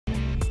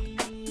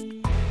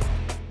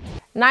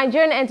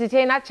Nigerian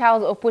entertainer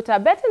Charles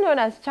Oputa, better known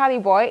as Charlie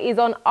Boy, is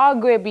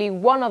unarguably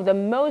one of the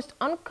most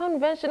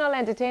unconventional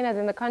entertainers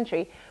in the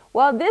country.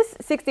 Well, this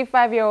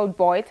 65-year-old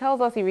boy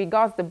tells us he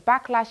regards the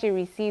backlash he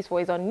receives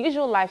for his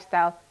unusual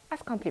lifestyle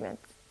as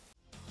compliments.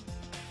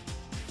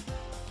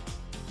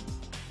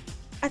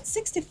 At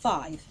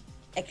 65,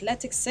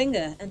 eclectic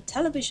singer and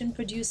television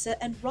producer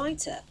and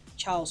writer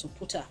Charles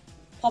Oputa,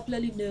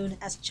 popularly known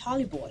as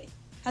Charlie Boy,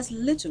 has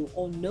little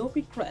or no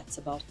regrets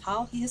about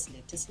how he has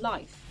lived his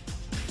life.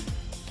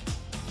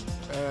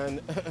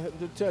 And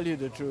to tell you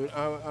the truth,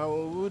 I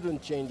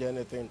wouldn't change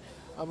anything.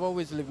 I've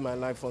always lived my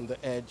life on the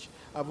edge.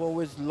 I've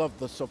always loved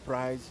the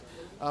surprise.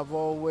 I've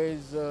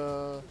always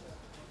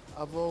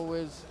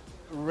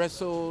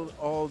wrestled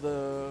all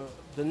the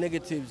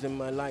negatives in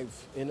my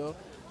life, you know.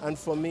 And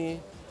for me,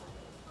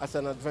 as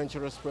an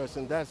adventurous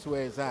person, that's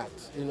where it's at,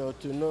 you know,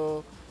 to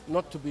know,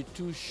 not to be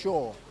too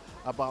sure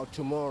about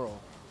tomorrow,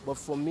 but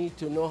for me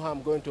to know how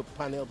I'm going to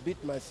panel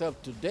beat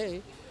myself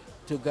today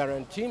to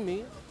guarantee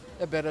me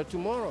a better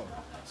tomorrow.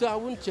 So I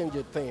wouldn't change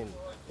a thing,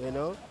 you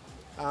know.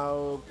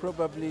 I'll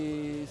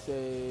probably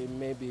say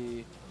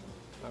maybe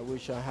I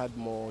wish I had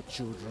more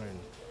children,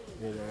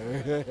 you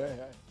know.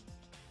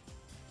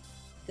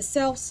 The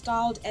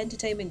self-styled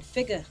entertainment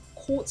figure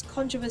courts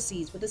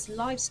controversies with his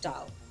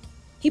lifestyle.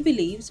 He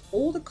believes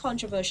all the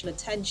controversial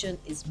attention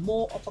is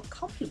more of a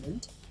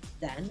compliment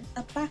than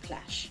a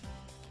backlash.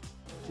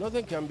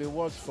 Nothing can be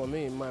worse for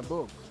me in my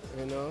book,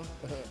 you know.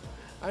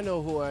 I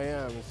know who I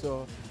am,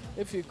 so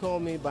if you call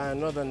me by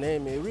another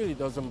name, it really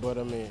doesn't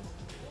bother me,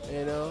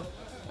 you know.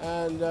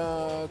 And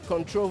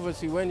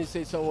controversy, when you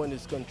say someone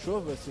is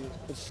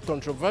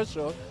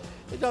controversial,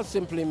 it just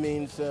simply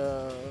means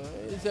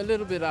it's a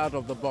little bit out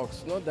of the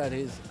box. Not that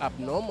he's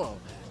abnormal,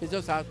 he's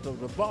just out of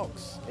the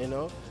box, you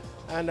know.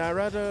 And I'd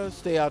rather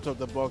stay out of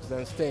the box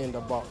than stay in the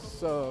box,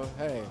 so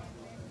hey.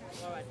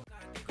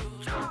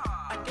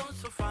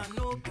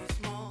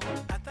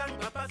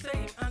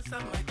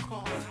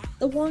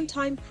 The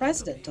one-time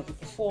president of the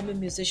Performing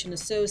Musician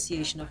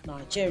Association of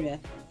Nigeria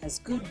has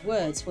good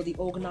words for the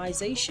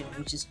organization,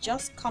 which is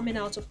just coming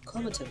out of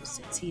comatose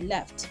since he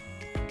left.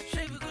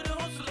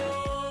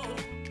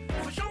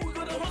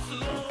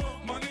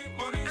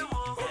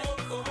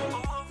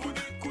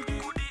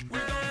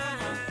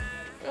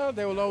 Well,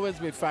 there will always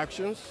be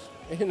factions.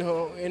 You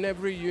know, in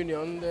every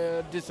union, there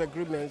are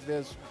disagreements,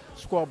 there's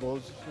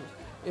squabbles.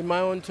 In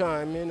my own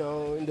time, you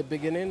know, in the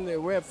beginning,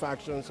 there were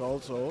factions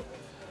also.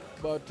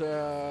 But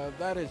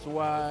that is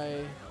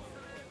why,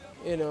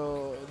 you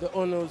know, the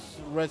onus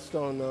rests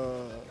on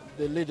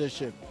the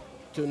leadership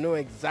to know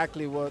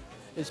exactly what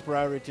its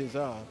priorities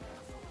are.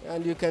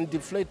 And you can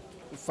deflate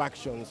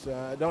factions.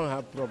 I don't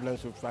have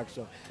problems with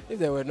factions. If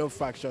there were no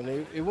faction,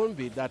 it wouldn't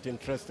be that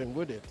interesting,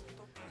 would it?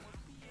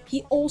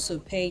 He also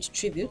paid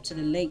tribute to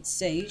the late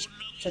sage,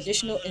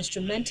 traditional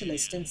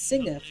instrumentalist and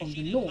singer from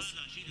the north,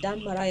 Dan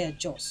Maraya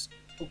Jos,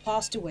 who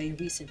passed away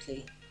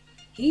recently.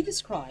 He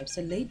describes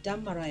the late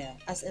Dan Maraya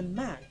as a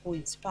man who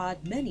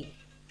inspired many,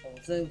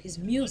 although his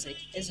music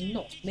is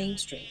not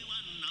mainstream.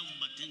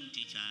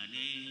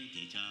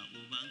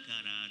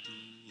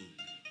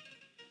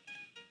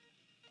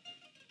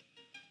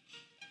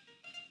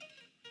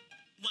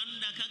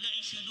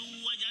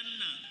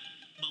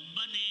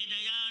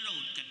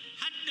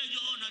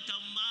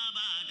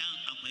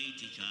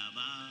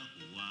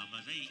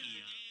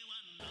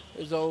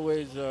 It's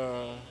always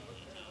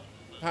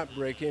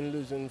heartbreaking,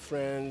 losing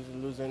friends,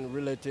 losing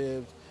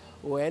relatives,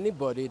 or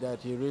anybody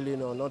that you really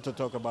know, not to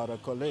talk about a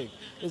colleague.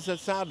 It's a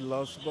sad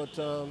loss, but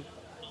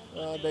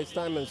there's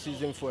time and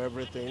season for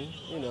everything,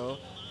 you know.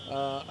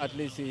 At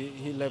least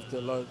he left a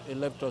lot. He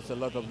left us a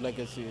lot of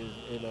legacies,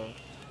 you know,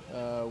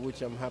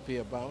 which I'm happy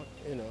about,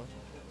 you know.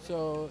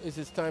 So it's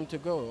his time to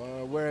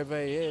go.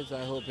 Wherever he is,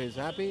 I hope he's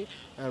happy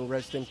and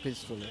resting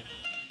peacefully.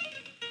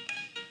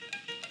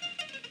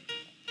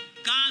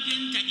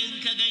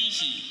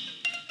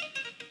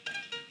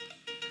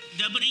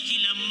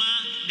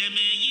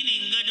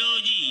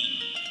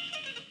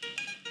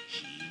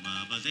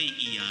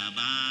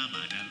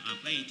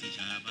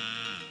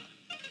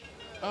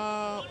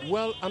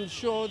 Well, I'm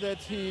sure that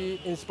he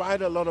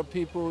inspired a lot of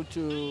people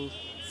to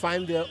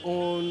find their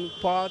own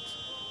path,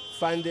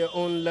 find their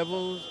own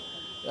levels.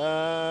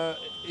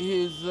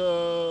 His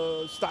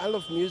style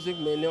of music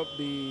may not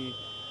be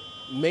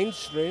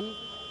mainstream,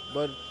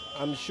 but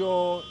I'm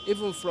sure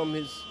even from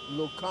his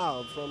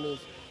locale, from his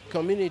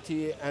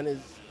community and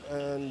his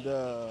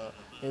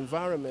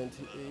environment,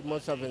 it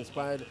must have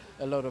inspired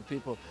a lot of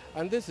people.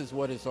 And this is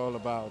what it's all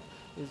about.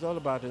 It's all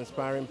about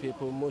inspiring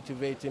people,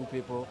 motivating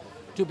people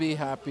to be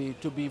happy,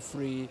 to be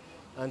free,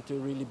 and to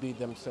really be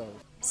themselves.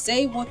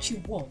 Say what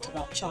you want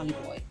about Charlie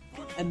Boy,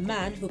 a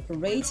man who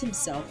parades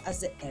himself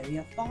as the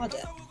area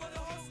father.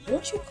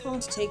 What you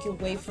can't take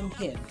away from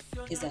him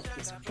is that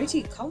he's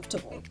pretty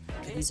comfortable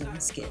in his own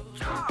skin.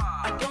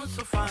 I don't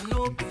suffer,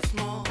 no be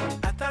small.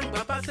 I thank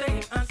Baba say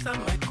he answer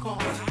my call.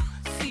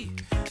 See,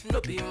 no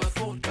be my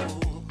fault,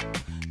 oh.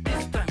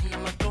 This time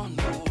I'm a don't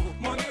know.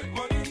 Money,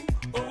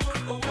 oh,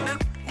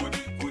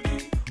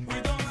 goody,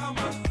 we don't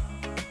hammer.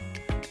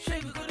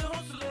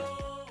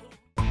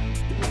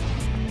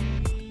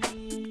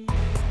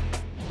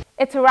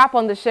 It's a wrap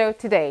on the show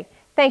today.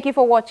 Thank you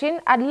for watching.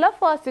 I'd love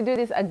for us to do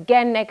this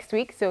again next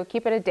week, so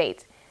keep it a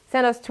date.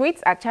 Send us tweets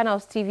at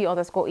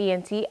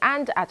channelstv_ENT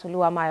and at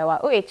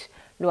Luamayowa OH.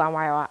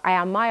 Luamayowa. I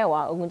am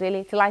Mayowa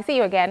Ogundele. Till I see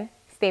you again,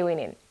 stay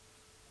winning.